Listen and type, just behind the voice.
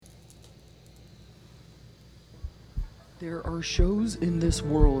There are shows in this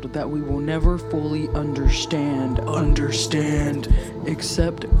world that we will never fully understand,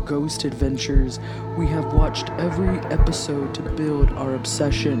 except Ghost Adventures. We have watched every episode to build our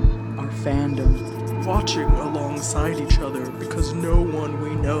obsession, our fandom. Watching alongside each other because no one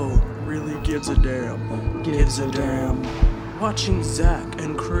we know really gives a damn. Watching Zach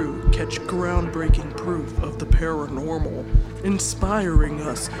and crew catch groundbreaking proof of the paranormal, inspiring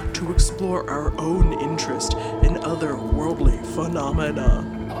us to explore our own interest in otherworldly phenomena.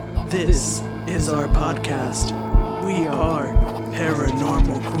 This is our podcast. We are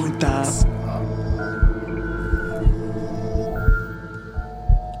Paranormal Putas.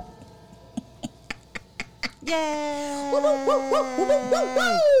 Yay! Woo, woo, woo, woo, woo, woo,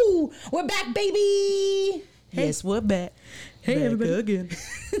 woo. We're back, baby. Hey. Yes, we're back. Hey, back everybody. again.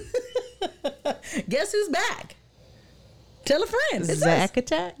 Guess who's back? Tell a friend. It's Zach us.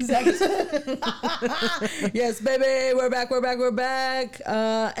 attack. Yes, baby. We're back.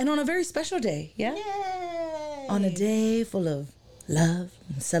 And on a very special day. Yeah. Yay! On a day full of love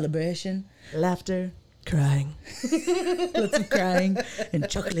and celebration, Laughter, crying, lots of crying and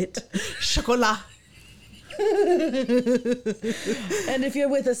chocolate. chocolat. And if you're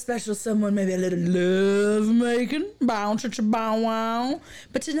with a special someone, maybe a little love making. Bow, bow, wow.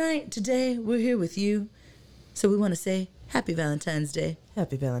 But today, we're here with you. So we want to say Happy Valentine's Day.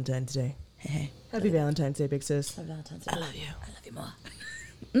 Happy Valentine's Day. Hey. Happy Valentine's Day, big sis. Happy Valentine's Day. I love you. I love you more.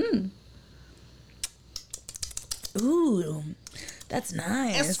 Ooh, that's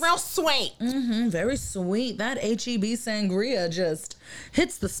nice. It's real sweet. Very sweet. That HEB sangria just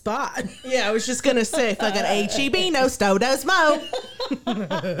hits the spot. Yeah, I was just gonna say, fucking HEB, no sto does mo.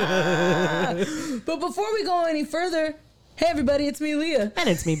 But before we go any further, hey everybody, it's me, Leah. And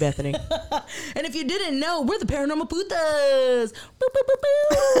it's me, Bethany. And if you didn't know, we're the Paranormal Putas. Boo, boo, boo,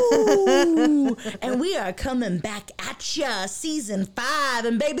 boo. And we are coming back at ya, season 5.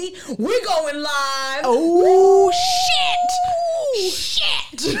 And baby, we're going live. Oh, shit!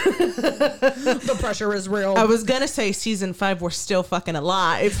 The pressure is real. I was gonna say season 5, we're still fucking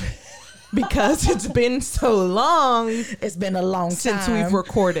alive. Because it's been so long It's been a long time since we've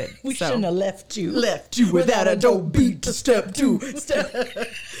recorded. We so. shouldn't have left you without a dope beat to step 2.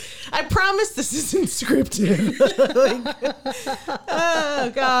 I promise this isn't scripted.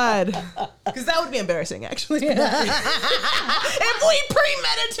 Oh, God. Because that would be embarrassing, actually. If we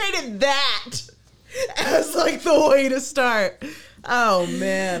premeditated that as like the way to start. Oh,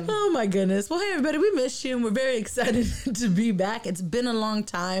 man. Oh my goodness. Well, hey everybody, we missed you and we're very excited to be back. It's been a long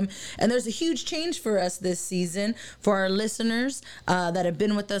time and there's a huge change for us this season. For our listeners that have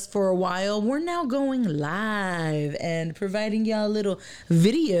been with us for a while, we're now going live and providing y'all a little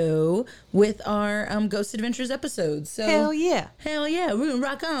video with our Ghost Adventures episodes. So Hell yeah. Hell yeah, we're gonna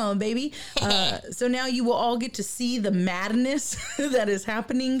rock on, baby. So now you will all get to see the madness that is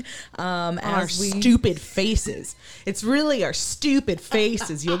happening Our as we stupid faces. It's really our stupid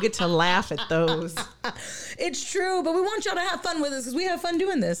faces. You'll get to laugh at those. It's true, but we want y'all to have fun with us because we have fun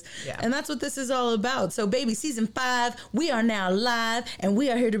doing this. Yeah. And that's what this is all about. So, baby, season 5, we are now live, and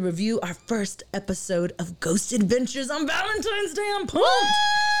we are here to review our first episode of Ghost Adventures on Valentine's Day. I'm pumped.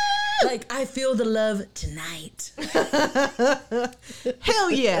 Like, I feel the love tonight.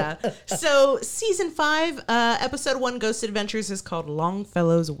 Hell yeah. So season 5, episode 1, Ghost Adventures, is called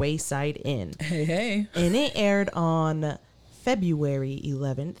Longfellow's Wayside Inn. Hey. And it aired on February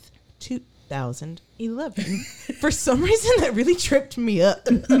 11th, 2011. For some reason, that really tripped me up.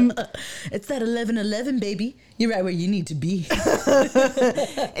 It's that 11:11, baby. You're right where you need to be.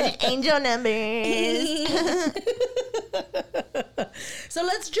 Angel numbers. So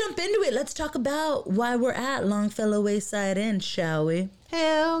let's jump into it. Let's talk about why we're at Longfellow Wayside Inn, shall we?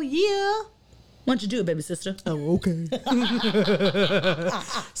 Hell yeah. Why don't you do it, baby sister? Oh, okay.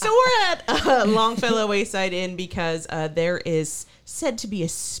 So we're at Longfellow Wayside Inn because there is said to be a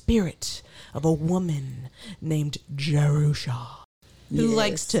spirit of a woman named Jerusha who Yes.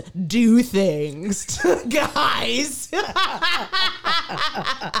 likes to do things to guys.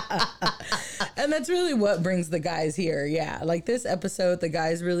 And that's really what brings the guys here. Yeah. Like this episode, the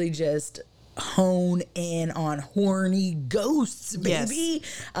guys really just hone in on horny ghosts, baby.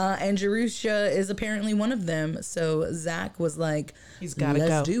 And Jerusha is apparently one of them. So Zach was like, He's got to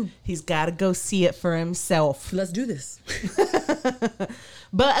Let's go. He's got to go see it for himself. let's do this.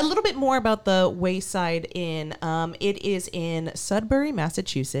 But a little bit more about the Wayside Inn. It is in Sudbury,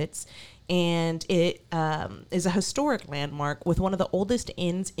 Massachusetts, and it is a historic landmark with one of the oldest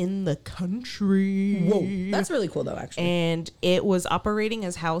inns in the country. Whoa. That's really cool, though, actually. And it was operating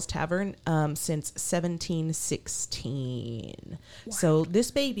as House Tavern since 1716. Wow. So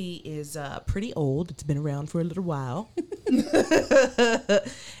this baby is pretty old. It's been around for a little while.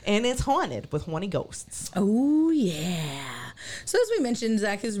 And it's haunted with horny ghosts. Oh, yeah. So as we mentioned,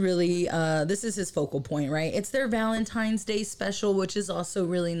 Zach is really, this is his focal point, right? It's their Valentine's Day special, which is also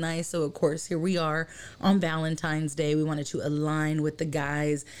really nice. So, of course, here we are on Valentine's Day. We wanted to align with the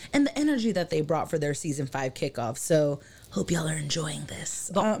guys and the energy that they brought for their season 5 kickoff. So hope y'all are enjoying this.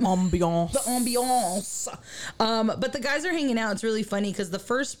 The ambiance. The ambiance. But the guys are hanging out. It's really funny because the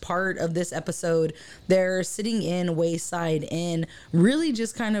first part of this episode, they're sitting in Wayside Inn, really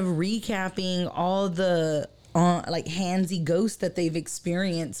just kind of recapping all the like handsy ghosts that they've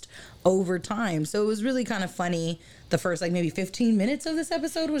experienced over time. So it was really kind of funny. The first like maybe 15 minutes of this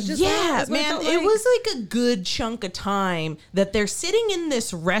episode was just man, it was like a good chunk of time that they're sitting in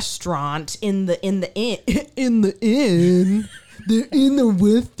this restaurant in the inn. They're in the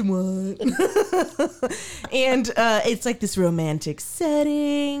restaurant. And it's like this romantic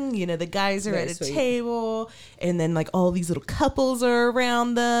setting. You know, the guys are Very at a sweet. table, and then like all these little couples are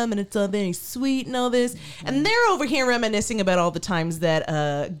around them, and it's all very sweet and all this. Mm-hmm. And they're over here reminiscing about all the times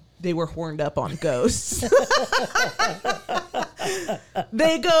that they were horned up on ghosts.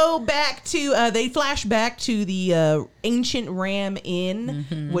 They go back to, they flash back to the Ancient Ram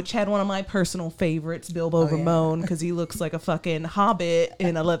Inn, which had one of my personal favorites, Bilbo Ramone, because he looks like a fucking hobbit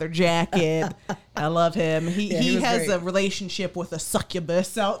in a leather jacket. I love him. He has great. a relationship with a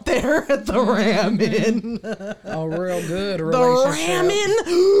succubus out there at the Ram Inn. a real good The relationship. Ram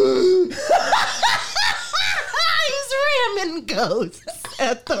Inn. He's ramming ghosts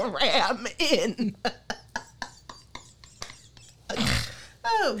at the Ram Inn.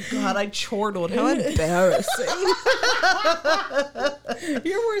 Oh God, I chortled. How embarrassing.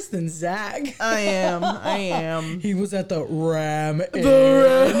 You're worse than Zach. I am. He was at the Ram Inn.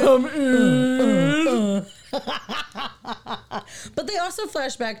 But they also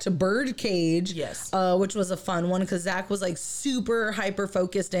flash back to Birdcage, Yes. which was a fun one because Zach was like super hyper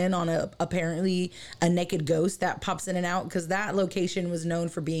focused in on apparently a naked ghost that pops in and out because that location was known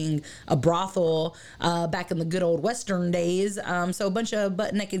for being a brothel back in the good old Western days. So a bunch of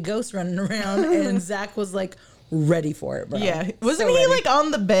butt naked ghosts running around, and Zach was like ready for it, bro. Yeah. Wasn't So he ready. like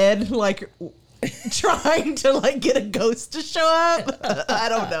on the bed, like trying to like get a ghost to show up? I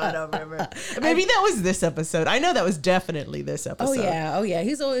don't know. I don't remember. Maybe that was this episode. I know that was definitely this episode. Oh yeah.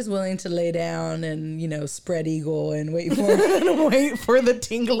 He's always willing to lay down and, spread eagle and wait for And wait for the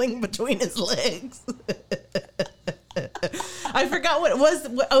tingling between his legs. I forgot what it was.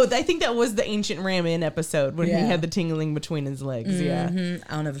 Oh, I think that was the Ancient Ram Inn episode when he Yeah. had the tingling between his legs. Yeah.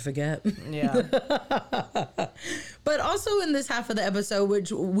 I'll never forget. Yeah. But also in this half of the episode,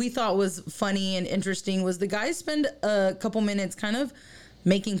 which we thought was funny and interesting, was the guys spend a couple minutes kind of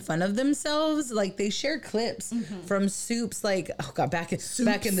making fun of themselves. Like they share clips from Soups, like back in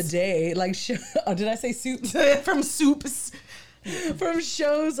the day. Like did I say Soups? From Soups. From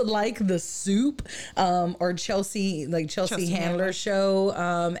shows like The Soup or Chelsea Handler show,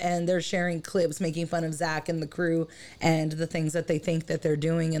 and they're sharing clips making fun of Zach and the crew and the things that they think that they're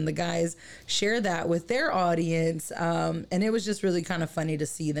doing, and the guys share that with their audience, and it was just really kind of funny to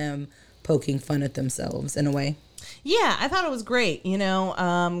see them poking fun at themselves in a way. Yeah, I thought it was great.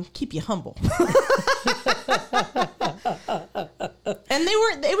 Keep you humble. And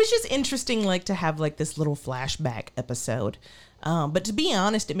it was just interesting, like, to have like this little flashback episode. But to be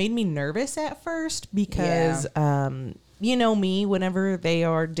honest, it made me nervous at first because, you know me, whenever they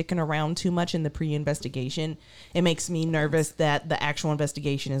are dicking around too much in the pre-investigation, it makes me nervous that the actual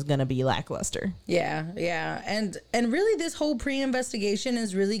investigation is going to be lackluster. Yeah. And really this whole pre-investigation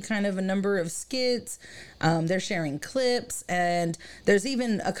is really kind of a number of skits. They're sharing clips, and there's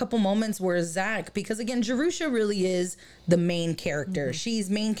even a couple moments where Zach, because again, Jerusha really is the main character. Mm-hmm. She's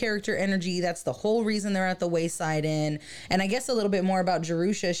main character energy. That's the whole reason they're at the Wayside Inn. And I guess a little bit more about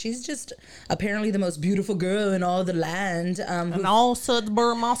Jerusha. She's just apparently the most beautiful girl in all the land. In all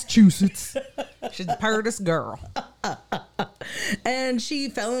Sudbury, Massachusetts. She's the prettiest girl. And she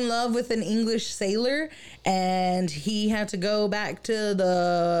fell in love with an English sailor, and he had to go back to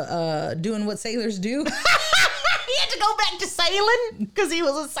the doing what sailors do. He had to go back to sailing because he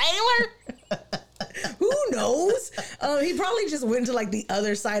was a sailor. Who knows? He probably just went to like the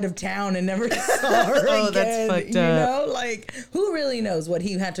other side of town and never saw her again. That's fucked up. You know, like who really knows what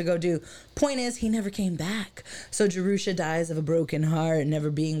he had to go do? Point is, he never came back. So Jerusha dies of a broken heart, never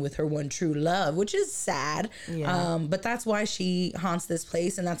being with her one true love, which is sad. Yeah. But that's why she haunts this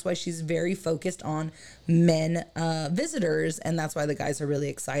place, and that's why she's very focused on men visitors, and that's why the guys are really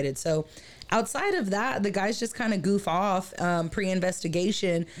excited. So outside of that, the guys just kind of goof off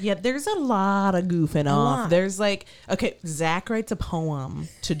pre-investigation. Yeah, there's a lot of goofing off. lot. There's like, okay, Zach writes a poem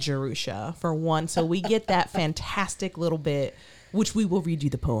to Jerusha for one, so we get that fantastic little bit, which we will read you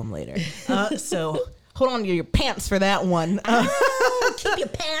the poem later. So hold on to your pants for that one. Keep your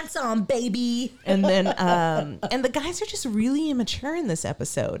pants on, baby. And then, and the guys are just really immature in this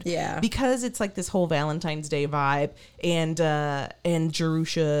episode. Yeah. Because it's like this whole Valentine's Day vibe, and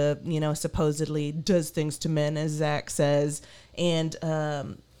Jerusha, you know, supposedly does things to men, as Zach says. And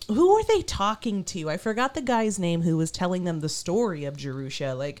who were they talking to? I forgot the guy's name who was telling them the story of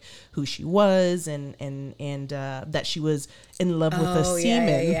Jerusha, like who she was, and that she was in love with a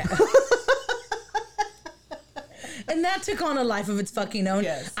seaman. Yeah. And that took on a life of its fucking own.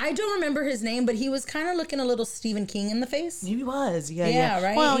 Yes. I don't remember his name, but he was kind of looking a little Stephen King in the face. He was, yeah. Yeah,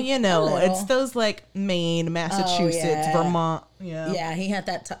 right? Well, you know, A little. it's those like Maine, Massachusetts, Vermont. Yeah, he had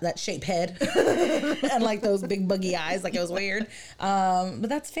that shape head and like those big buggy eyes, like it was weird. But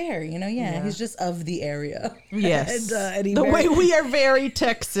that's fair, you know. Yeah, he's just of the area. Yes, and the way we are very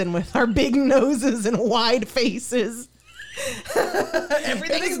Texan with our big noses and wide faces.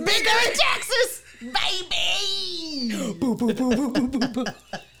 Everything's bigger in Texas, baby. Boo, boo, boo, boo, boo, boo, boo.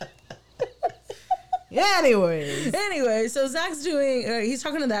 Anyway, so Zach's doing, he's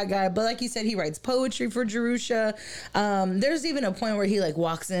talking to that guy, but like you said, he writes poetry for Jerusha. There's even a point where he like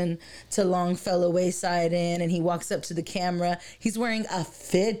walks in to Longfellow Wayside Inn and he walks up to the camera. He's wearing a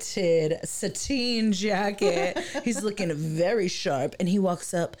fitted sateen jacket. He's looking very sharp, and he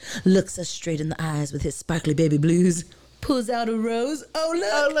walks up, looks us straight in the eyes with his sparkly baby blues, pulls out a rose.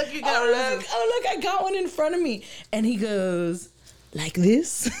 Oh look, you got roses. Oh look, I got one in front of me. And he goes, like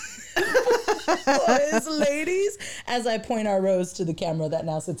this? Boys, ladies, as I point our rose to the camera that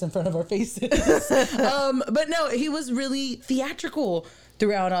now sits in front of our faces. But no, he was really theatrical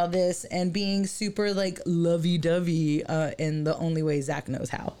throughout all this and being super like lovey-dovey in the only way Zach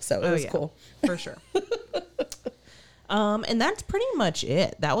knows how. So it was cool. For sure. And that's pretty much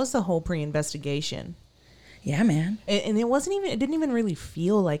it. That was the whole pre-investigation. Yeah, man. And it didn't even really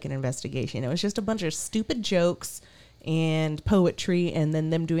feel like an investigation. It was just a bunch of stupid jokes and poetry, and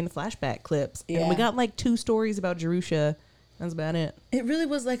then them doing the flashback clips. Yeah. And we got like 2 stories about Jerusha. That's about it. It really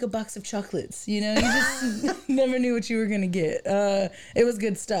was like a box of chocolates, you know? You just never knew what you were going to get. It was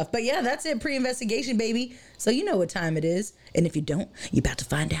good stuff. But yeah, that's it, pre-investigation, baby. So you know what time it is. And if you don't, you're about to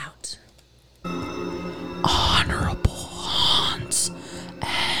find out. Honorable haunts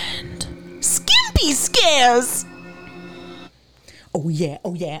and skimpy scares. Oh yeah.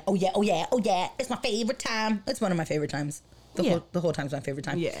 It's my favorite time. It's one of my favorite times. The whole time's my favorite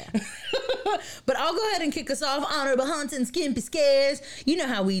time. Yeah. But I'll go ahead and kick us off. Honorable haunts and skimpy scares. You know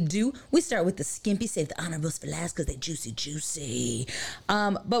how we do. We start with the skimpy, save the honorables for last because they're juicy.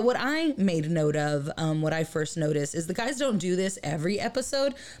 But what I made note of, what I first noticed is the guys don't do this every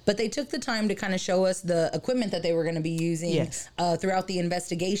episode, but they took the time to kind of show us the equipment that they were going to be using throughout the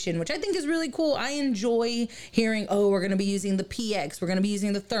investigation, which I think is really cool. I enjoy hearing, we're going to be using the PX, we're going to be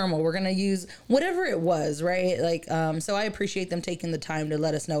using the thermal, we're going to use whatever it was, right? Like, so I appreciate them taking the time to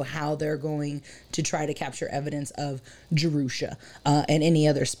let us know how they're going to try to capture evidence of Jerusha and any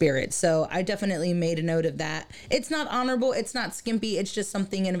other spirits. So I definitely made a note of that. It's not honorable, it's not skimpy, it's just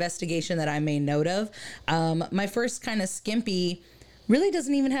something investigation that I made note of. My first kind of skimpy really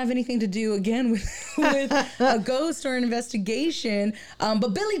doesn't even have anything to do, again, with a ghost or an investigation.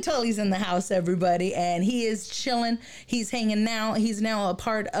 But Billy Tully's in the house, everybody, and he is chilling. He's hanging out. He's now a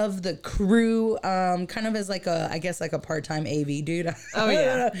part of the crew, kind of as like a part-time AV dude. Oh,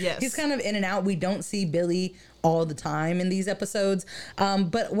 yeah. Yes. He's kind of in and out. We don't see Billy all the time in these episodes.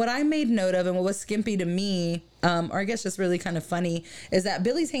 But what I made note of and what was skimpy to me, or I guess just really kind of funny, is that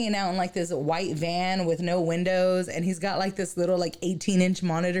Billy's hanging out in like this white van with no windows, and he's got like this little like 18-inch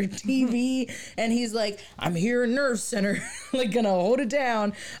monitor TV, and he's like, I'm here in Nerve Center, like gonna hold it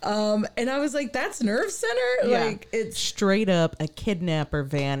down. And I was like, that's Nerve Center? Yeah. Like, it's straight up a kidnapper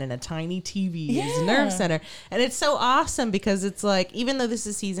van and a tiny TV is Yeah. Nerve Center. And it's so awesome because it's like, even though this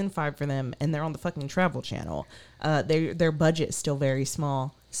is season 5 for them and they're on the fucking Travel Channel, their budget is still very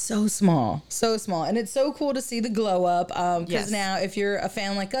small. so small. And it's so cool to see the glow up. Because Yes. now if you're a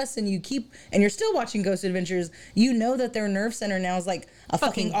fan like us and you're still watching Ghost Adventures, you know that their Nerve Center now is like a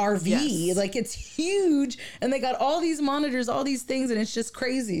fucking RV. yes. Like, it's huge, and they got all these monitors, all these things, and it's just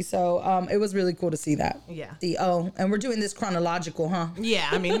crazy. So it was really cool to see that. Yeah. And we're doing this chronological, huh? Yeah,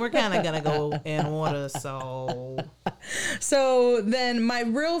 I mean, we're kind of going to go in order, so... So then my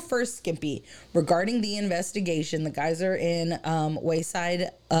real first skimpy regarding the investigation, the guys are in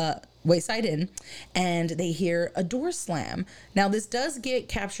Wayside Inn, and they hear a door slam. Now, this does get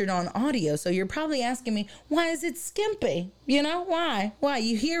captured on audio, so you're probably asking me, why is it skimpy? You know, why?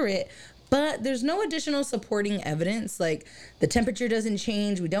 You hear it, but there's no additional supporting evidence. Like, the temperature doesn't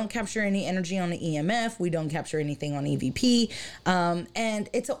change. We don't capture any energy on the EMF. We don't capture anything on EVP. And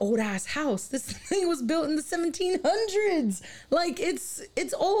it's an old ass house. This thing was built in the 1700s. Like, it's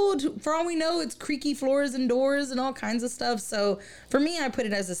old. For all we know, it's creaky floors and doors and all kinds of stuff. So for me, I put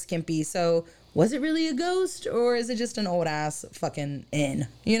it as a skimpy. So was it really a ghost, or is it just an old ass fucking inn?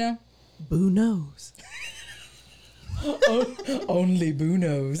 You know? Boo knows. Only Boo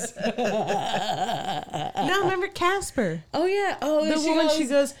knows. No, remember Casper? Oh yeah. Oh, The woman, she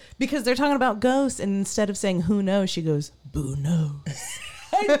goes, because they're talking about ghosts, and instead of saying who knows, she goes, Boo knows.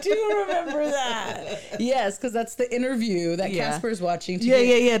 I do remember that. Yes, because that's the interview that Casper's watching. To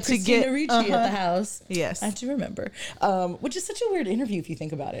get Christina Ricci at the house. Yes, I do remember. Which is such a weird interview if you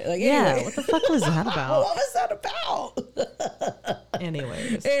think about it. Like, yeah, anyway. what the fuck was that about? What was that about?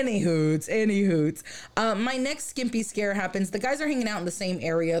 Anyways, Any hoots. My next skimpy scare happens. The guys are hanging out in the same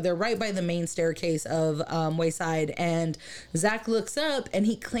area. They're right by the main staircase of Wayside, and Zach looks up and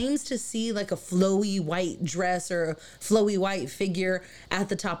he claims to see like a flowy white dress or a flowy white figure at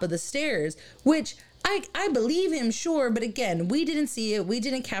the top of the stairs, which I believe him, sure, but again, we didn't see it, we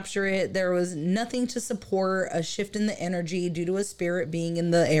didn't capture it. There was nothing to support a shift in the energy due to a spirit being in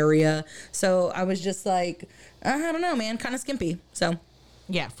the area. So I was just like, I don't know, man, kind of skimpy. So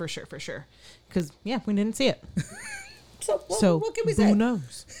yeah, for sure, because we didn't see it. So what can we say? Who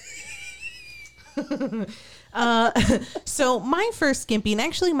knows? So my first skimpy, and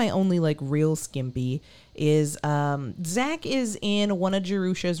actually my only like real skimpy, is Zach is in one of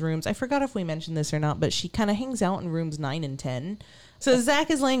Jerusha's rooms. I forgot if we mentioned this or not, but she kind of hangs out in rooms 9 and 10. So Zach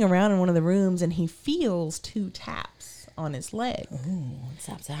is laying around in one of the rooms and he feels 2 taps on his leg. Ooh,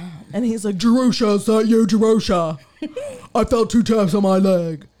 tap. And he's like, Jerusha, is that you, Jerusha? I felt 2 taps on my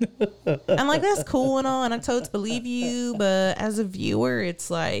leg. I'm like, that's cool and all, and I totally believe you, but as a viewer,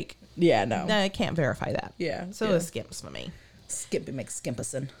 it's like, yeah, no, I can't verify that. Yeah, so it skips for me. Skimpy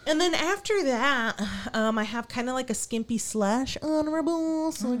McSkimpison. And then after that, I have kind of like a skimpy /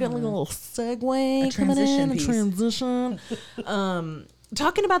 honorable. So we got like a little segue, a transition.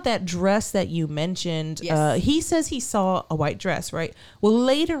 Talking about that dress that you mentioned, yes. He says he saw a white dress, right? Well,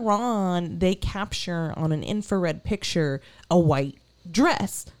 later on, they capture on an infrared picture a white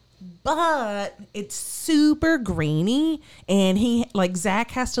dress. But it's super grainy, and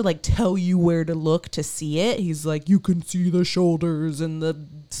Zach has to like tell you where to look to see it. He's like, you can see the shoulders and the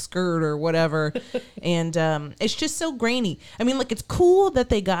skirt or whatever. And it's just so grainy. I mean, like, it's cool that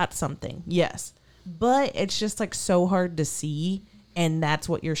they got something, yes, but it's just like so hard to see. And that's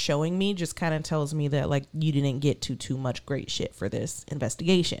what you're showing me, just kind of tells me that like you didn't get too much great shit for this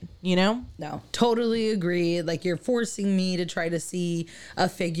investigation, you know? No, totally agree. Like, you're forcing me to try to see a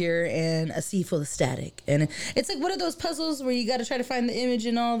figure in a sea full of static. And it's like one of those puzzles where you got to try to find the image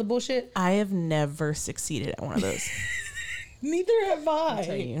and all the bullshit. I have never succeeded at one of those. Neither have I. Let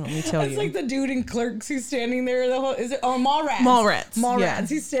me tell you. It's like the dude in Clerks who's standing there the whole. Is it? Oh, Mallrats. Yeah. Rats.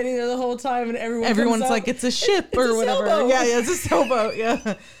 He's standing there the whole time, and everyone's like, it's a ship or whatever. Sailboat. Yeah, it's a sailboat.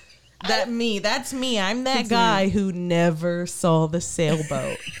 Yeah. That's me. I'm that guy who never saw the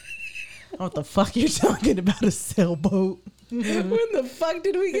sailboat. What the fuck you're talking about, a sailboat? When the fuck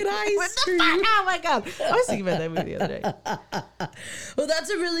did we get ice cream? Oh my god, I was thinking about that movie the other day. Well, that's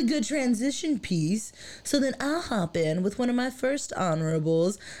a really good transition piece. So then I'll hop in with one of my first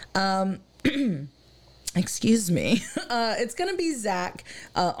honorables. Excuse me. It's going to be Zach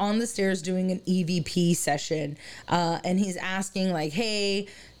on the stairs doing an EVP session. And he's asking like, hey,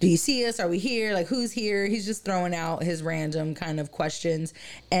 do you see us? Are we here? Like, who's here? He's just throwing out his random kind of questions.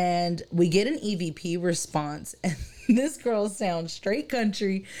 And we get an EVP response. And this girl sounds straight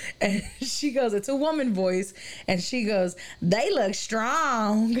country. And she goes, it's a woman voice. And she goes, they look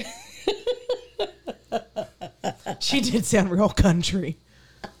strong. She did sound real country.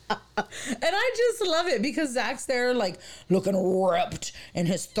 And I just love it because Zach's there like looking ripped in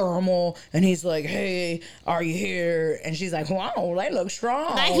his thermal, and he's like, hey, are you here? And she's like, wow, they look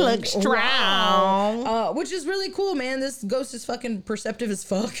strong. They look strong. Wow. Which is really cool, man. This ghost is fucking perceptive as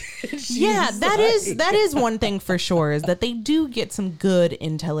fuck. Yeah, that is one thing for sure, is that they do get some good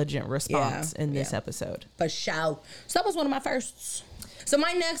intelligent response in this episode. For sure. So that was one of my firsts. So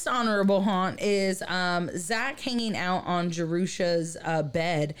my next honorable haunt is Zach hanging out on Jerusha's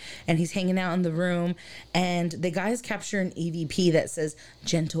bed, and he's hanging out in the room, and the guys capture an EVP that says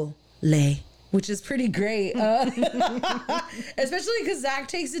gentle lay, which is pretty great. Especially because Zach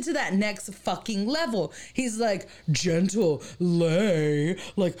takes it to that next fucking level. He's like, gentle lay?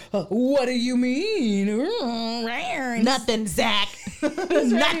 Like, what do you mean? Nothing, Zach.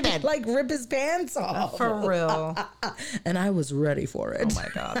 Nothing. Like, rip his pants off. For real. And I was ready for it. Oh my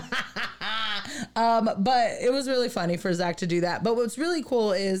God. But it was really funny for Zach to do that. But what's really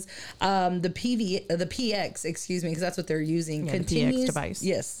cool is the PX, excuse me, because that's what they're using. Yeah, continues, the PX device.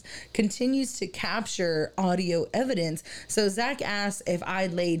 Yes, continues to capture audio evidence. So Zach asks, if I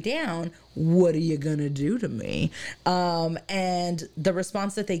lay down, what are you gonna do to me? And the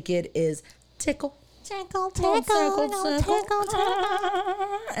response that they get is tickle. Tickle.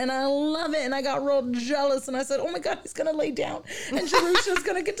 And I love it. And I got real jealous. And I said, oh my God, he's going to lay down. And Jerusha's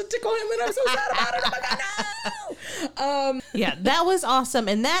going to get to tickle him. And I'm so sad about it. Oh my God, no. Yeah, that was awesome.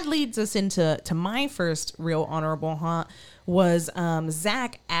 And that leads us into my first real honorable haunt was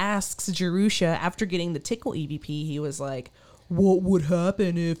Zach asks Jerusha after getting the tickle EVP. He was like, what would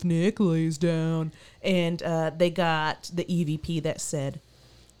happen if Nick lays down? And they got the EVP that said,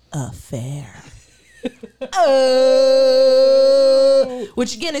 affair.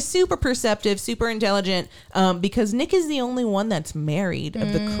 Which again is super perceptive, super intelligent, because Nick is the only one that's married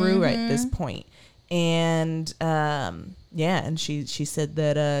of the crew at this point. And and she said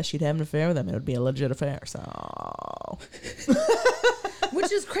that she'd have an affair with him. It would be a legit affair. So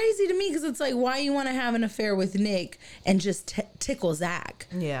which is crazy to me, because it's like, why you want to have an affair with Nick and just tickle Zach?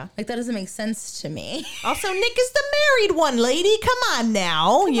 Yeah, like that doesn't make sense to me. Also, Nick is the married one, lady. Come on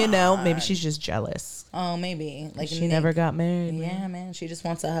now. Come on. Maybe she's just jealous. Oh, maybe. Like she never got married. Yeah, man. She just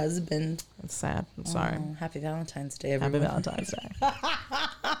wants a husband. That's sad. I'm sorry. Happy Valentine's Day, everyone. Happy Valentine's Day.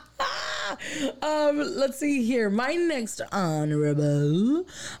 Let's see here. My next honorable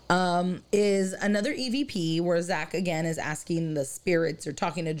is another EVP where Zach again is asking the spirits or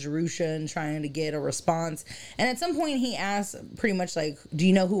talking to Jerusha and trying to get a response. And at some point he asks pretty much like, do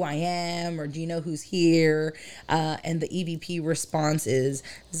you know who I am? Or do you know who's here? And the EVP response is,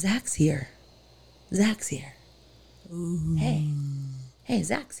 Zach's here. Zach's here. Ooh. Hey,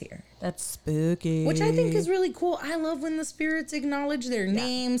 Zach's here. That's spooky. Which I think is really cool. I love when the spirits acknowledge their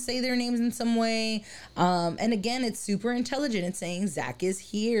names, say their names in some way. And again, it's super intelligent. It's saying Zach is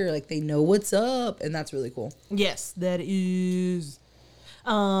here. Like, they know what's up. And that's really cool. Yes, that is.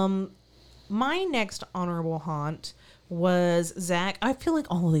 My next honorable haunt was Zach. I feel like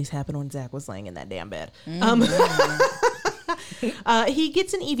all of these happened when Zach was laying in that damn bed. He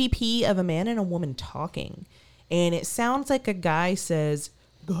gets an EVP of a man and a woman talking. And it sounds like a guy says,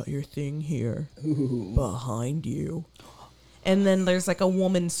 got your thing here. Ooh. Behind you. And then there's like a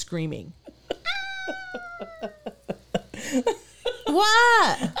woman screaming.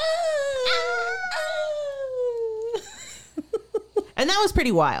 What? And that was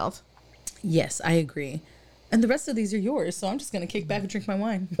pretty wild. Yes, I agree. And the rest of these are yours, so I'm just going to kick back and drink my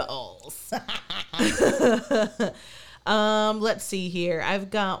wine. Balls. Let's see here. I've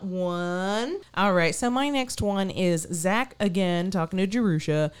got one. All right. So my next one is Zach again talking to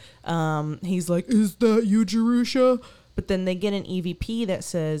Jerusha. He's like, is that you, Jerusha? But then they get an EVP that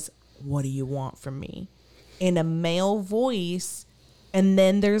says, what do you want from me? In a male voice. And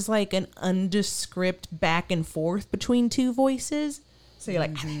then there's like an undescript back and forth between two voices. So you're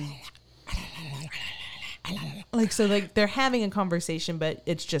like, like, so like they're having a conversation, but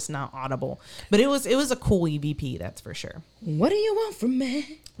it's just not audible. But it was a cool EVP, that's for sure. What do you want from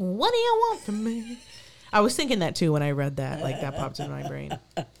me? What do you want from me? I was thinking that too when I read that. Like, that popped in my brain.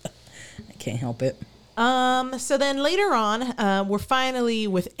 I can't help it. So then later on, we're finally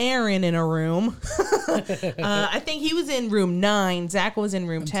with Aaron in a room. I think he was in room 9. Zach was in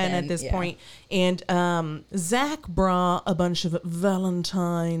room 10 at this point. And Zach brought a bunch of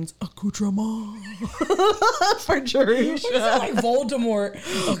Valentine's accoutrement for Jerusha. It's like Voldemort.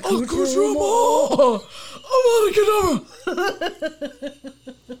 Accoutrement!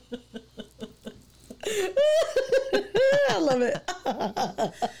 I love it.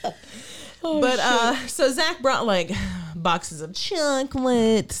 So Zach brought like boxes of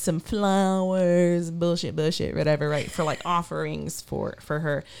chocolate, some flowers, bullshit, whatever, right? For like offerings for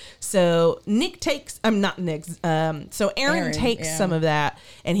her. So Aaron takes some of that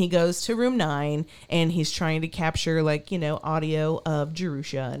and he goes to room 9 and he's trying to capture like, audio of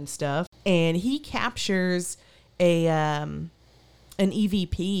Jerusha and stuff. And he captures an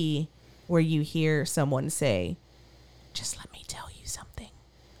EVP where you hear someone say, just let me tell you something.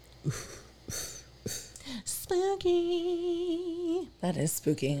 Spooky. That is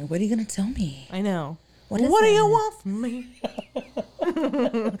spooky. What are you going to tell me? I know. What do you want from me?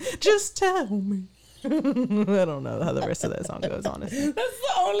 Just tell me. I don't know how the rest of that song goes, honestly. That's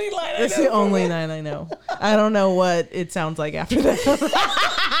the only line I know. That's the only line I know. I don't know what it sounds like after that.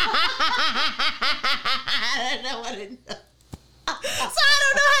 I don't know what it does. So I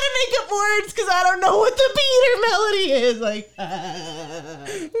don't know how to make up words because I don't know what the beat or melody is. Like,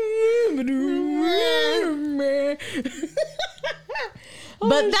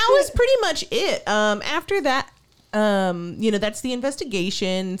 But that was pretty much it. After that, that's the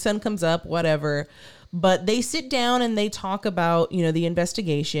investigation. Sun comes up, whatever. But they sit down and they talk about, the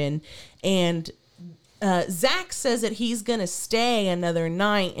investigation. And Zach says that he's going to stay another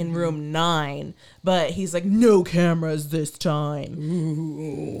night in room 9. But he's like, no cameras this time.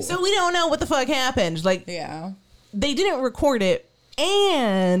 Ooh. So we don't know what the fuck happened. Like, yeah, they didn't record it.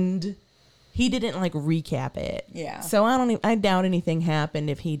 And he didn't recap it. Yeah. So I doubt anything happened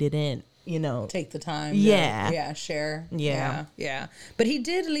if he didn't, take the time. Yeah. Share. Yeah. But he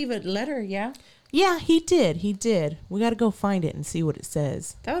did leave a letter. Yeah. Yeah, he did. We got to go find it and see what it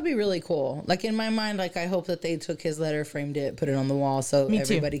says. That would be really cool. In my mind, I hope that they took his letter, framed it, put it on the wall so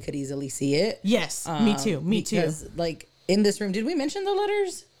everybody could easily see it. Yes, me too. Because, in this room, did we mention the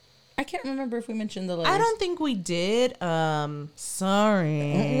letters? I can't remember if we mentioned the letters. I don't think we did.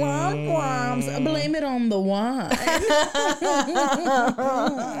 Sorry. Womp. Blame it on the wine.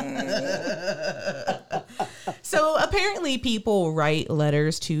 So apparently people write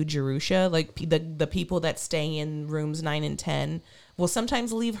letters to Jerusha, the people that stay in rooms 9 and 10 will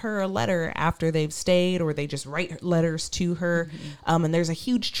sometimes leave her a letter after they've stayed, or they just write letters to her. Mm-hmm. And there's a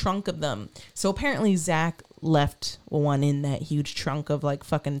huge trunk of them. So apparently Zach left one in that huge trunk of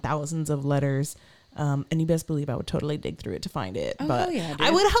fucking thousands of letters. And you best believe I would totally dig through it to find it. But yeah,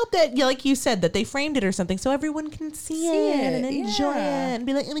 I would hope that, like you said, that they framed it or something so everyone can see it and enjoy it and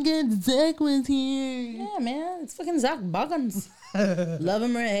be like, oh my God, Zach was here. Yeah, man. It's fucking Zach Boggins. Love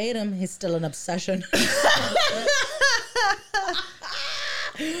him or hate him, he's still an obsession.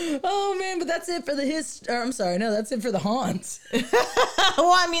 Oh man, but that's it for the that's it for the haunts.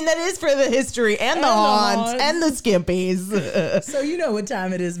 Well, I mean, that is for the history and the haunts and the skimpies. So you know what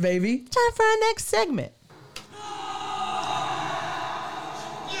time it is, baby. Time for our next segment.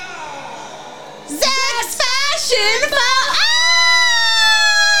 Zach's Fashion for Us!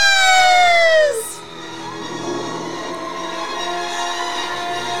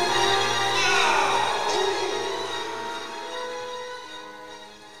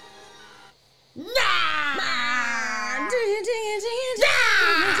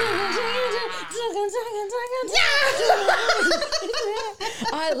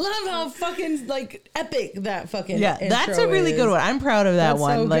 I love how fucking epic that fucking that's a really good one. I'm proud of that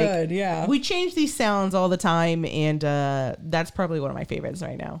one. So good, yeah. We change these sounds all the time, and that's probably one of my favorites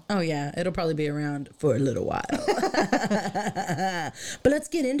right now. Oh yeah, it'll probably be around for a little while. But let's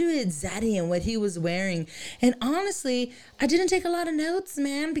get into it, Zaddy, and what he was wearing. And honestly, I didn't take a lot of notes,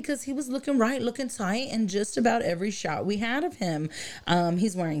 man, because he was looking tight in just about every shot we had of him.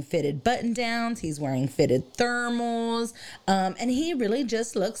 He's wearing fitted button downs. He's wearing fitted thermals. And he really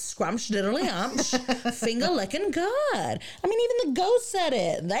just looks scrumptious, finger licking good. I mean, even the ghost said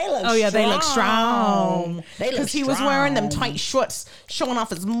it. They look strong. Oh, yeah, they look strong. Because he was wearing them tight shorts, showing off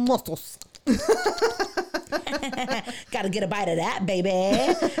his muscles. Gotta get a bite of that, baby.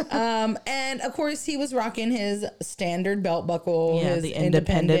 And of course he was rocking his standard belt buckle, his the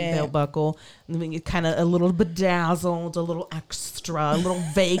independent belt buckle, kind of a little bedazzled, a little extra, a little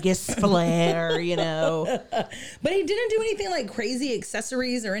Vegas flair, But he didn't do anything like crazy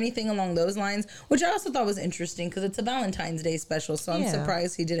accessories or anything along those lines, which I also thought was interesting because it's a Valentine's Day special, so I'm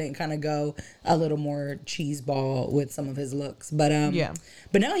surprised he didn't kind of go a little more cheeseball with some of his looks. But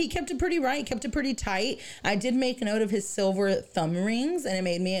no, he kept it pretty right, kept it pretty tight. I did make a note of his silver thumb rings, and it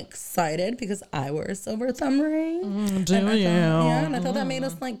made me excited because I wear a silver thumb ring. And I thought that made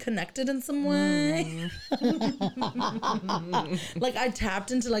us connected in some way. I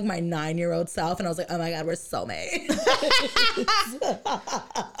tapped into my 9-year-old self, and I was like, oh my God, we're soulmates.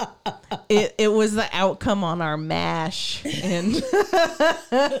 It was the outcome on our MASH, and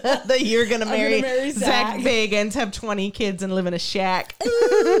that you're gonna marry Zach Bagans, have 20 kids, and live in a shack.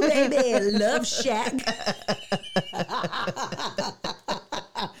 Ooh, baby, love shack.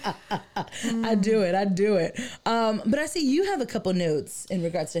 I do it. But I see you have a couple notes in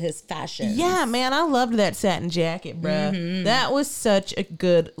regards to his fashion. Yeah, man, I loved that satin jacket, bruh. Mm-hmm. That was such a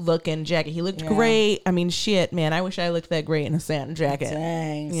good looking jacket. He looked great. I mean, shit, man, I wish I looked that great in a satin jacket.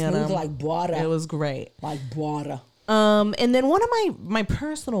 Dang, smooth like butter. It was great. Like butter. And then one of my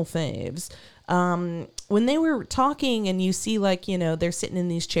personal faves, when they were talking and you see they're sitting in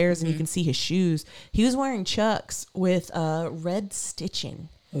these chairs and you can see his shoes, he was wearing Chucks with red stitching.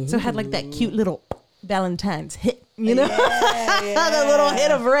 Ooh. So it had that cute little Valentine's hit, the little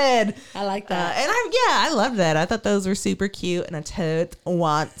hit of red. I like that. And I loved that. I thought those were super cute, and I totes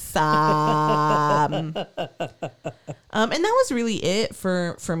want some. And that was really it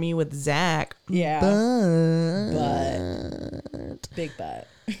for me with Zach. Yeah. But. Big butt.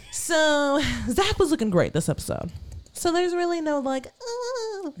 So Zach was looking great this episode. So there's really no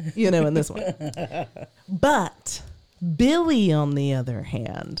in this one. But Billy, on the other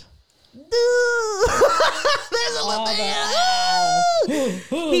hand, there's a little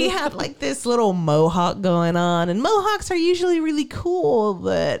he had like this little mohawk going on, and mohawks are usually really cool,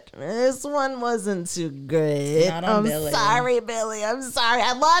 but this one wasn't too good. I'm Billy. Sorry, Billy. I'm sorry.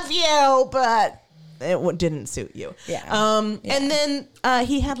 I love you, but it didn't suit you. Yeah. And then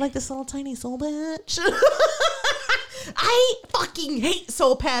he had like this little tiny soul patch. I fucking hate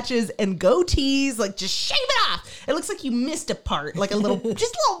soul patches and goatees. Like, just shave it off. It looks like you missed a part, like a little,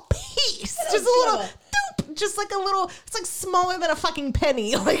 just a little piece, just a little, doop, just like a little. It's like smaller than a fucking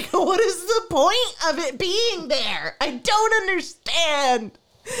penny. Like, what is the point of it being there? I don't understand.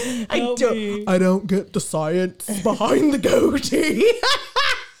 I don't get the science behind the goatee.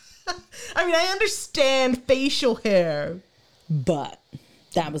 I mean, I understand facial hair, but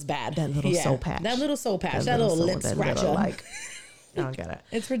that was bad. That little soul patch. That little soul patch. That little lip scratcher. I don't get it.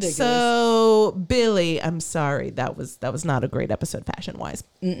 It's ridiculous. So, Billy, I'm sorry. That was not a great episode fashion wise.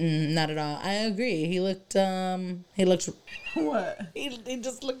 Not at all. I agree. He looked what? He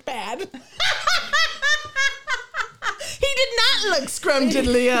just looked bad. He did not look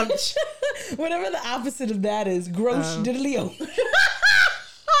scrumdiddly-umch. Whatever the opposite of that is, gross diddly-o.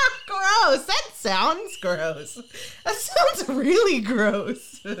 Gross. That sounds gross. That sounds really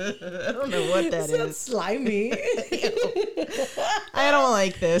gross. I don't know what that is. Slimy. I don't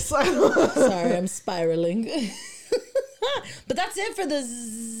like this. Sorry, I'm spiraling. But that's it for the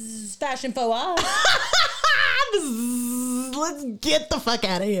fashion faux pas. Let's get the fuck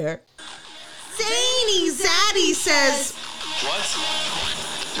out of here. Zany Zaddy says, What?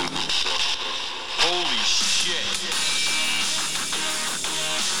 Holy shit.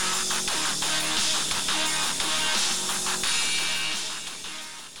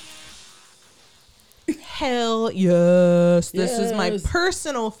 hell yes. This is my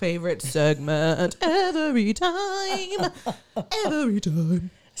personal favorite segment every time. Every time.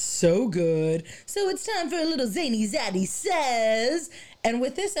 So good. So it's time for a little Zany Zaddy Says. And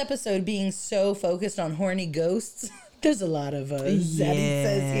with this episode being so focused on horny ghosts, there's a lot of Zaddy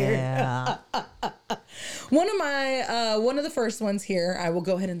Says here. One of the first ones here, I will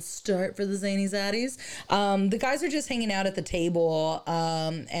go ahead and start for the Zany Zaddies. The guys are just hanging out at the table.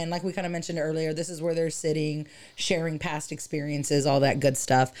 And like we kind of mentioned earlier, this is where they're sitting, sharing past experiences, all that good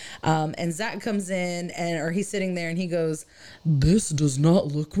stuff. And Zach comes in or he's sitting there and he goes, "This does not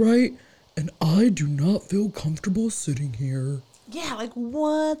look right, and I do not feel comfortable sitting here." Yeah, like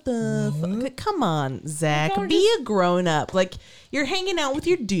what the fuck? Come on, Zach. Be a grown up. Like, you're hanging out with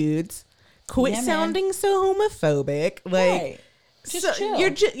your dudes. Quit sounding so homophobic. Like, just chill.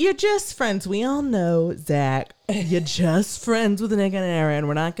 You're just friends. We all know, Zach. You're just friends with Nick and Aaron.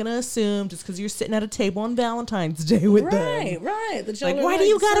 We're not gonna assume just because you're sitting at a table on Valentine's Day with them. Right. Like, why do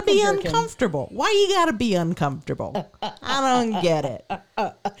you gotta be uncomfortable? Why you gotta be uncomfortable? I don't get it.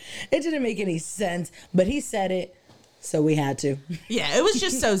 It didn't make any sense, but he said it. So we had to. Yeah, it was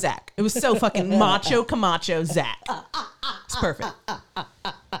just so Zach. It was so fucking macho Camacho Zach. It's perfect.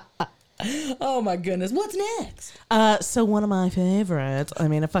 Oh my goodness. What's next? So one of my favorites. I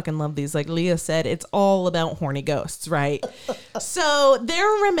mean, I fucking love these. Like Leah said, it's all about horny ghosts, right? So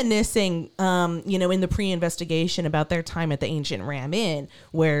they're reminiscing, in the pre-investigation about their time at the Ancient Ram Inn,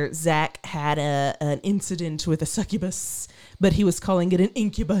 where Zach had an incident with a succubus, but he was calling it an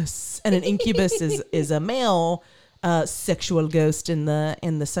incubus, and an incubus is a male sexual ghost, and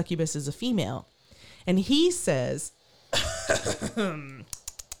the succubus is a female. And he says,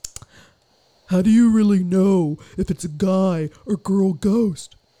 "How do you really know if it's a guy or girl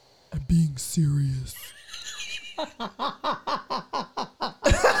ghost? I'm being serious."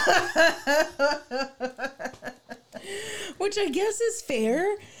 Which I guess is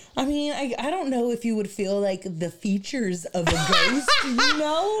fair. I mean, I don't know if you would feel like the features of a ghost,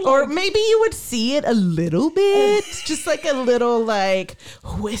 or maybe you would see it a little bit, just like a little like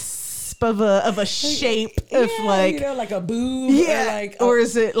wisp of a shape, like a boob, or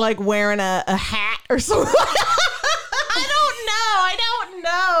is it like wearing a hat or something? I don't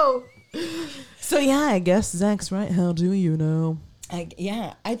know. So yeah, I guess Zach's right. How do you know? I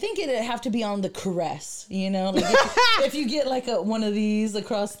think it'd have to be on the caress, like if you get like one of these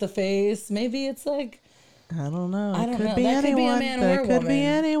across the face, maybe it's like, I don't know. I don't know. That could be a man or a woman. Could be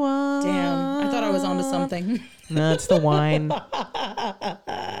anyone. Damn, I thought I was onto something. No, it's the wine.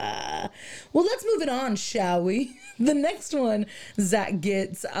 Well, let's move it on, shall we? The next one Zach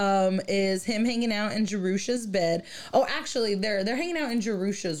gets is him hanging out in Jerusha's bed. Oh, actually, they're hanging out in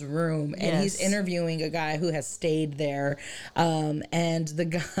Jerusha's room, and he's interviewing a guy who has stayed there. And the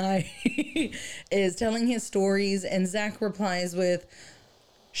guy is telling his stories, and Zach replies with,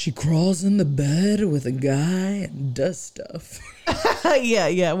 "She crawls in the bed with a guy and does stuff."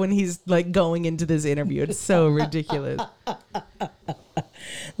 Yeah. When he's like going into this interview, it's so ridiculous.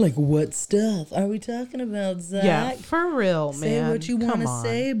 Like, what stuff are we talking about, Zach? Yeah, for real, man. Say what you want to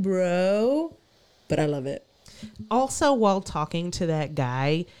say, bro. But I love it. Also, while talking to that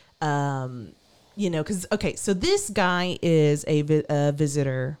guy, because, okay, so this guy is a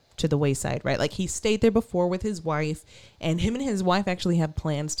visitor to the Wayside, right? Like, he stayed there before with his wife, and him and his wife actually have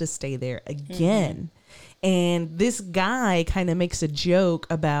plans to stay there again. And this guy kind of makes a joke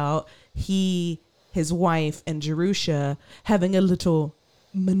about his wife, and Jerusha having a little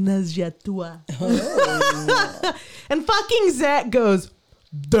menage a trois. Oh. And fucking Zach goes,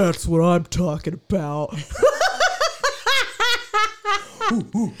 "That's what I'm talking about."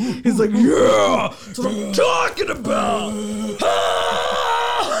 He's like, "Yeah, that's what I'm talking about."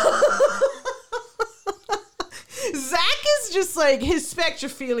 Zach is just like, his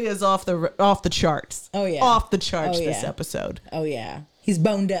spectrophilia is off the charts. Oh yeah, off the charts this episode. Oh yeah, he's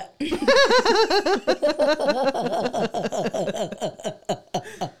boned up.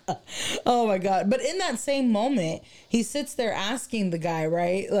 Oh my God. But in that same moment, he sits there asking the guy,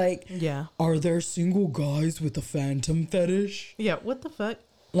 right? Like, yeah, are there single guys with a phantom fetish? Yeah, what the fuck?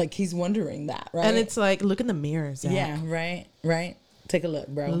 Like, he's wondering that, right? And it's like, look in the mirror, Zach. Yeah, right. Take a look,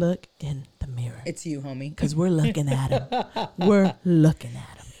 bro. Look in the mirror. It's you, homie. Because we're looking at him. We're looking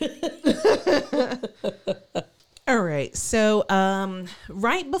at him. All right. So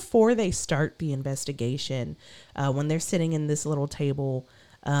right before they start the investigation, when they're sitting in this little table,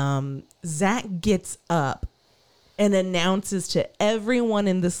 Zach gets up and announces to everyone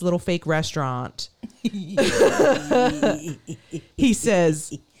in this little fake restaurant. He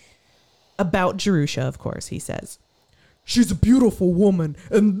says, about Jerusha, of course, he says, "She's a beautiful woman,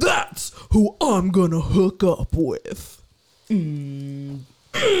 and that's who I'm gonna hook up with." And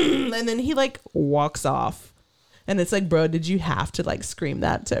then he like walks off, and it's like, bro, did you have to like scream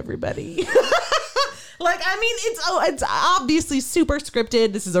that to everybody? Like, I mean, it's obviously super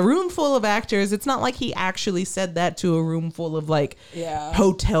scripted. This is a room full of actors. It's not like he actually said that to a room full of like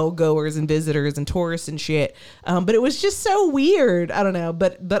hotel goers and visitors and tourists and shit. But it was just so weird. I don't know.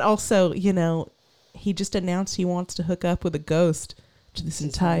 But also, he just announced he wants to hook up with a ghost to this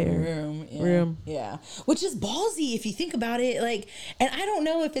entire room. Yeah. Which is ballsy if you think about it. Like, and I don't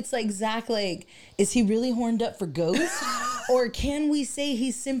know if it's like Zach, like, is he really horned up for ghosts? Or can we say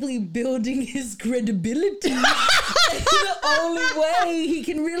he's simply building his credibility? The only way he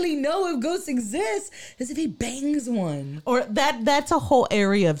can really know if ghosts exist is if he bangs one. Or that's a whole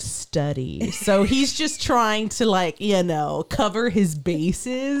area of study. So he's just trying to like, cover his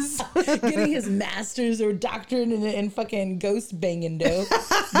bases. Getting his master's or doctorate in fucking ghost banging, dude.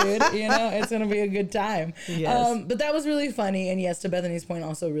 It's going to be a good time. Yes. But that was really funny. And yes, to Bethany's point,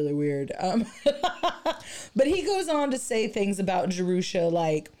 also really weird. But he goes on to say things about Jerusha,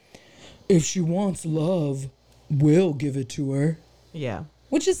 like, if she wants love, we'll give it to her. Yeah.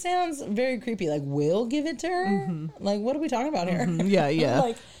 Which just sounds very creepy. Like, we'll give it to her? Mm-hmm. Like, what are we talking about here? Mm-hmm. Yeah.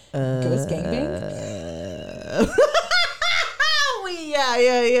 Like, ghost gangbang?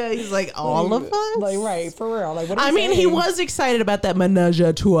 Yeah. He's like, all of us? Like, right, for real. Like, what are I we mean, saying? he was excited about that menage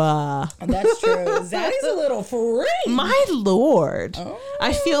a trois. That's true. Zaddy's a little freak. My lord. Oh.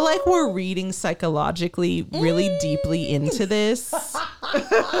 I feel like we're reading psychologically really deeply into this.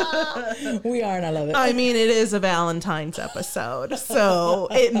 We are, and I love it. I mean, it is a Valentine's episode, so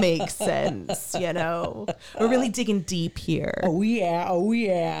it makes sense, We're really digging deep here. Oh,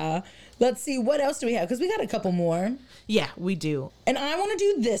 yeah. Let's see, what else do we have? Because we got a couple more. Yeah, we do. And I want to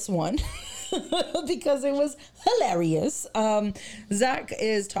do this one because it was hilarious. Zach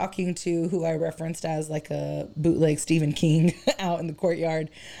is talking to who I referenced as like a bootleg Stephen King out in the courtyard.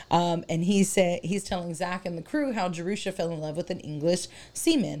 And he's telling Zach and the crew how Jerusha fell in love with an English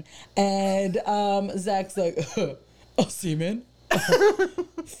seaman. And Zach's like, a seaman?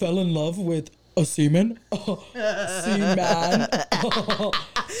 Fell in love with a seaman? Seaman.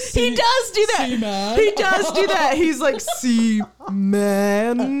 He does do that. Seaman. He does do that. He's like, seaman.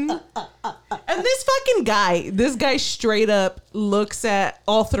 And this guy straight up looks at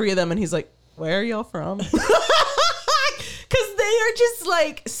all three of them and he's like, where are y'all from? Because they are just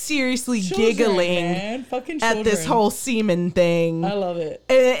like seriously giggling at this whole seaman thing. I love it.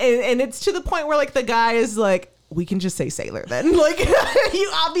 And it's to the point where like the guy is like, we can just say sailor then. Like,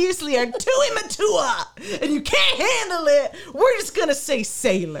 you obviously are too immature and you can't handle it. We're just going to say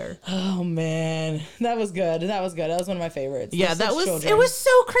sailor. Oh, man. That was good. That was one of my favorites. Yeah, They're that such was, children. it was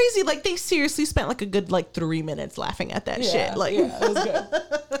so crazy. Like, they seriously spent like a good, like 3 minutes laughing at that shit. Like, yeah, it was good.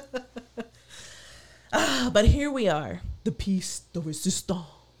 but here we are. The piece de resistance.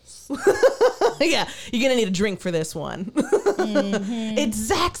 Yeah, you're gonna need a drink for this one. It's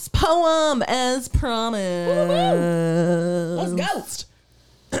Zach's poem as promised. Let's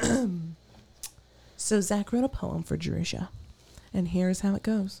go. So Zach wrote a poem for Jerusha, and here's how it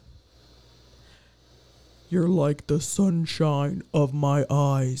goes. You're like the sunshine of my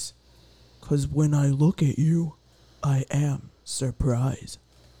eyes, 'cause when I look at you, I am surprised.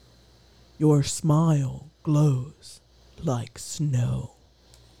 Your smile glows like snow.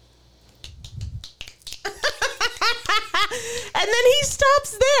 And then he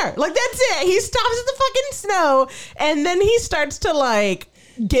stops there. Like, that's it. He stops at the fucking snow, and then he starts to, like,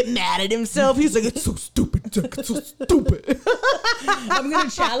 get mad at himself. He's like, it's so stupid, Zach. It's so stupid. I'm going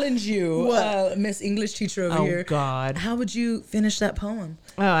to challenge you, Miss English teacher over here. Oh, God. How would you finish that poem?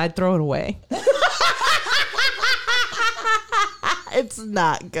 Oh, I'd throw it away. It's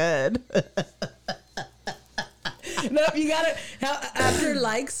not good. No, you got to, after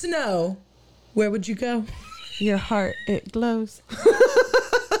like snow, where would you go? Your heart, it glows.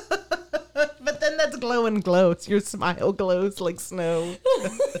 But then that's glow and glows. Your smile glows like snow.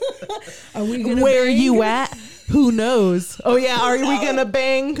 Are we gonna Where bang? you at? Who knows? Oh, yeah. Are we going to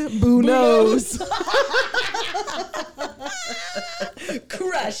bang? Boo knows.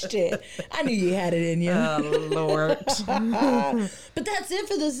 Crushed it. I knew you had it in you. Oh, Lord. But that's it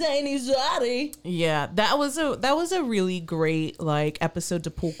for the Zany Zaddy. Yeah, that was a really great like episode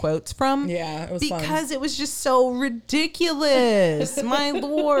to pull quotes from. Yeah, it was fun. because it was just so ridiculous. My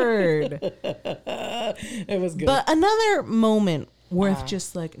Lord. It was good. But another moment worth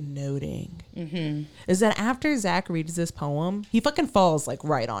just like noting is that after Zach reads this poem, he fucking falls like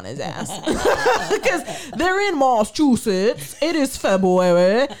right on his ass because they're in Massachusetts. It is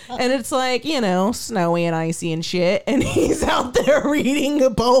February and it's like, you know, snowy and icy and shit, and he's out there reading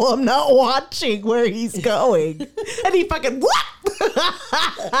a poem, not watching where he's going, and he fucking what?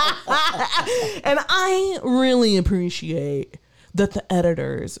 And I really appreciate that the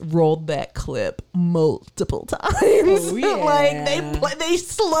editors rolled that clip multiple times. Oh, yeah. Like they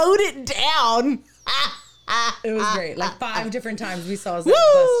slowed it down. It was great. Like 5 different times we saw Zach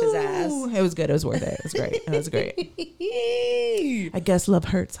bust his ass. It was good. It was worth it. It was great. It was great. I guess love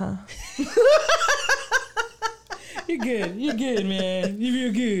hurts, huh? You're good. You're good, man.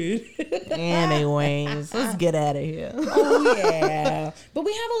 You feel good. Anyways, let's get out of here. Oh, yeah. But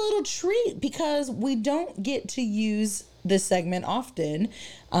we have a little treat because we don't get to use this segment often.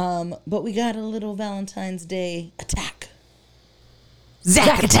 But we got a little Valentine's Day attack.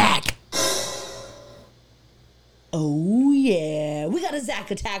 Zach attack. Oh, yeah. We got a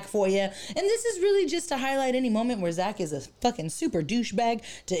Zach attack for you. And this is really just to highlight any moment where Zach is a fucking super douchebag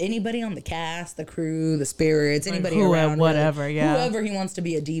to anybody on the cast, the crew, the spirits, anybody around. Whatever, really. yeah. Whoever he wants to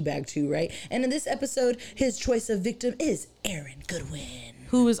be a D-bag to, right? And in this episode, his choice of victim is Aaron Goodwin.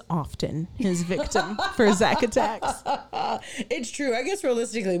 Who is often his victim for Zach attacks. It's true. I guess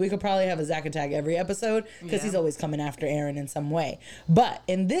realistically, we could probably have a Zach attack every episode because he's always coming after Aaron in some way. But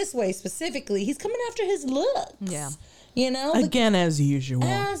in this way specifically, he's coming after his looks. Yeah. You know? Again, as usual.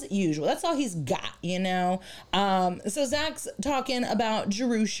 As usual. That's all he's got, you know? So Zach's talking about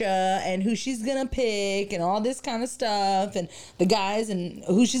Jerusha and who she's going to pick and all this kind of stuff and the guys and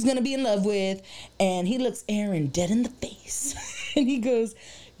who she's going to be in love with. And he looks Aaron dead in the face. And he goes,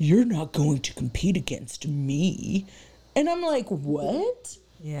 "You're not going to compete against me." And I'm like, what?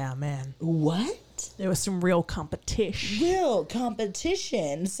 Yeah, man. What? There was some real competition. Real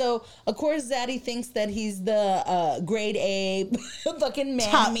competition. So, of course, Zaddy thinks that he's the grade A fucking man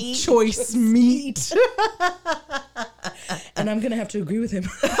Top meat. choice meat. And I'm going to have to agree with him.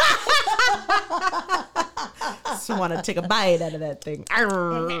 Just want to take a bite out of that thing.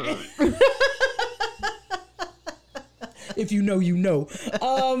 If you know, you know.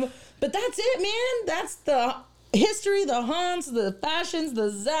 But that's it, man. That's the history, the haunts, the fashions,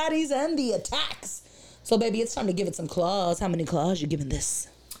 the zaddies, and the attacks. So, baby, it's time to give it some claws. How many claws you giving this?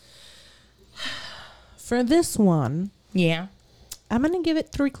 For this one, Yeah. I'm going to give it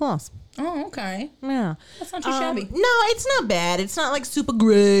 3 claws. Oh, okay. Yeah. That's not too shabby. No, it's not bad. It's not like super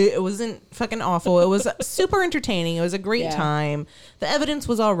great. It wasn't fucking awful. It was super entertaining. It was a great time. The evidence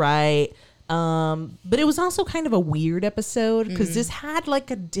was all right. But it was also kind of a weird episode because this had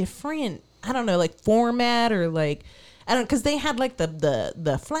like a different, I don't know, like format or like, I don't, because they had like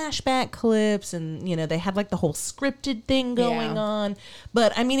the flashback clips, and you know they had like the whole scripted thing going on.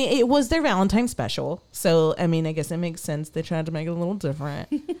 But I mean, it was their Valentine special, so I mean, I guess it makes sense they tried to make it a little different.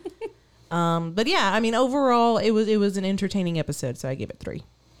 But yeah, I mean, overall, it was an entertaining episode, so I gave it 3.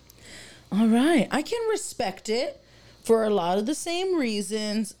 All right, I can respect it for a lot of the same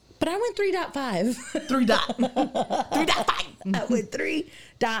reasons, but I went 3.5. 3.5. I went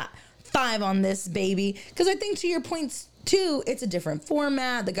 3.5 on this baby, because I think to your points too, it's a different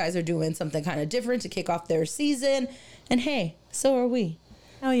format. The guys are doing something kind of different to kick off their season, and hey, so are we.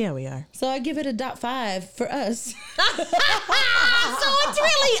 Oh yeah, we are. So I give it a 0.5 for us. So it's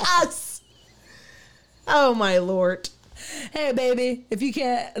really us. Oh my Lord. Hey baby, if you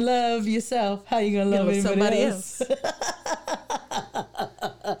can't love yourself, how you gonna love anybody else?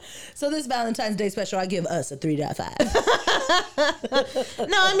 So this Valentine's Day special, I give us a 3.5.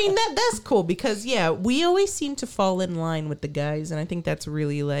 No, I mean that's cool, because yeah, we always seem to fall in line with the guys, and I think that's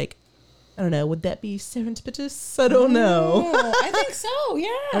really like, I don't know, would that be serendipitous? I don't know. I think so, yeah.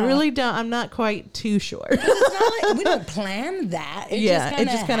 I really don't. I'm not quite too sure. It's not like we don't plan that. It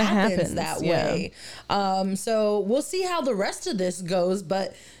just kind of happens that way. So we'll see how the rest of this goes,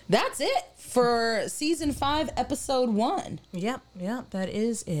 but that's it for season 5, episode 1. Yep, that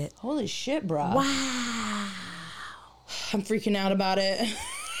is it. Holy shit, bro. Wow. I'm freaking out about it.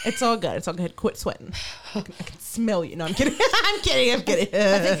 It's all good. Quit sweating. I can smell you. No, I'm kidding. I'm kidding.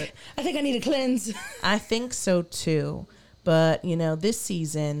 I think I need a cleanse. I think so too. But, you know, this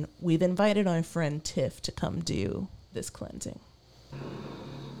season, we've invited our friend Tiff to come do this cleansing.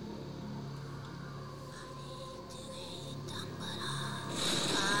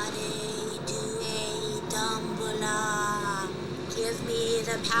 Give me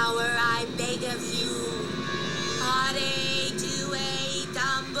the power, I beg of you.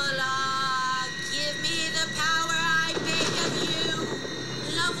 Give me the power, I beg of you.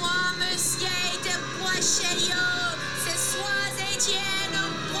 L'envoi, monsieur de Bois-Chariot, ce soir et tient au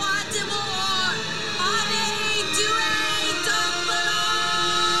bois de mort. Allez, doué, Dumbledore,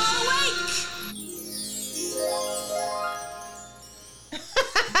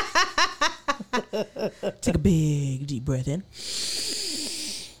 Take a big deep breath in.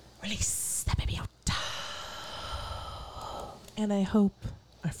 Release that baby out. And I hope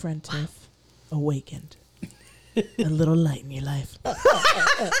our friend Tiff awakened a little light in your life.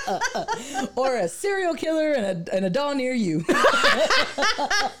 Or a serial killer and a doll near you.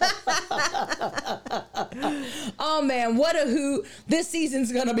 Oh man, what a hoot. This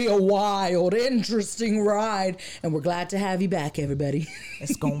season's gonna be a wild, interesting ride, and we're glad to have you back, everybody.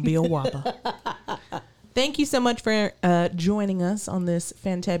 It's gonna be a whopper. Thank you so much for joining us on this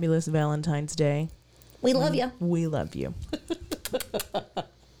fantabulous Valentine's Day. We love you. We love you.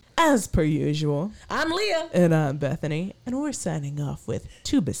 As per usual, I'm Leah. and I'm Bethany, and we're signing off with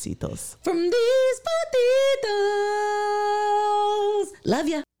 2 besitos. From these putitos. Love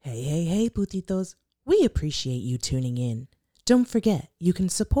ya. Hey, putitos. We appreciate you tuning in. Don't forget, you can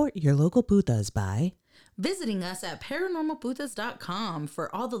support your local putas by visiting us at paranormalputas.com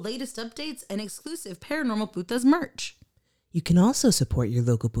for all the latest updates and exclusive Paranormal Putas merch. You can also support your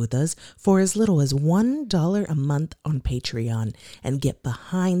local putas for as little as $1 a month on Patreon and get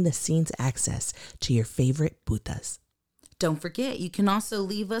behind-the-scenes access to your favorite putas. Don't forget, you can also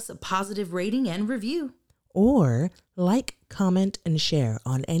leave us a positive rating and review. Or like, comment, and share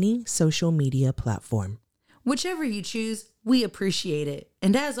on any social media platform. Whichever you choose, we appreciate it.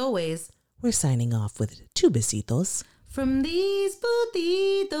 And as always, we're signing off with 2 besitos. From these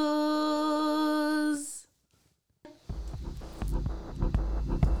putitos.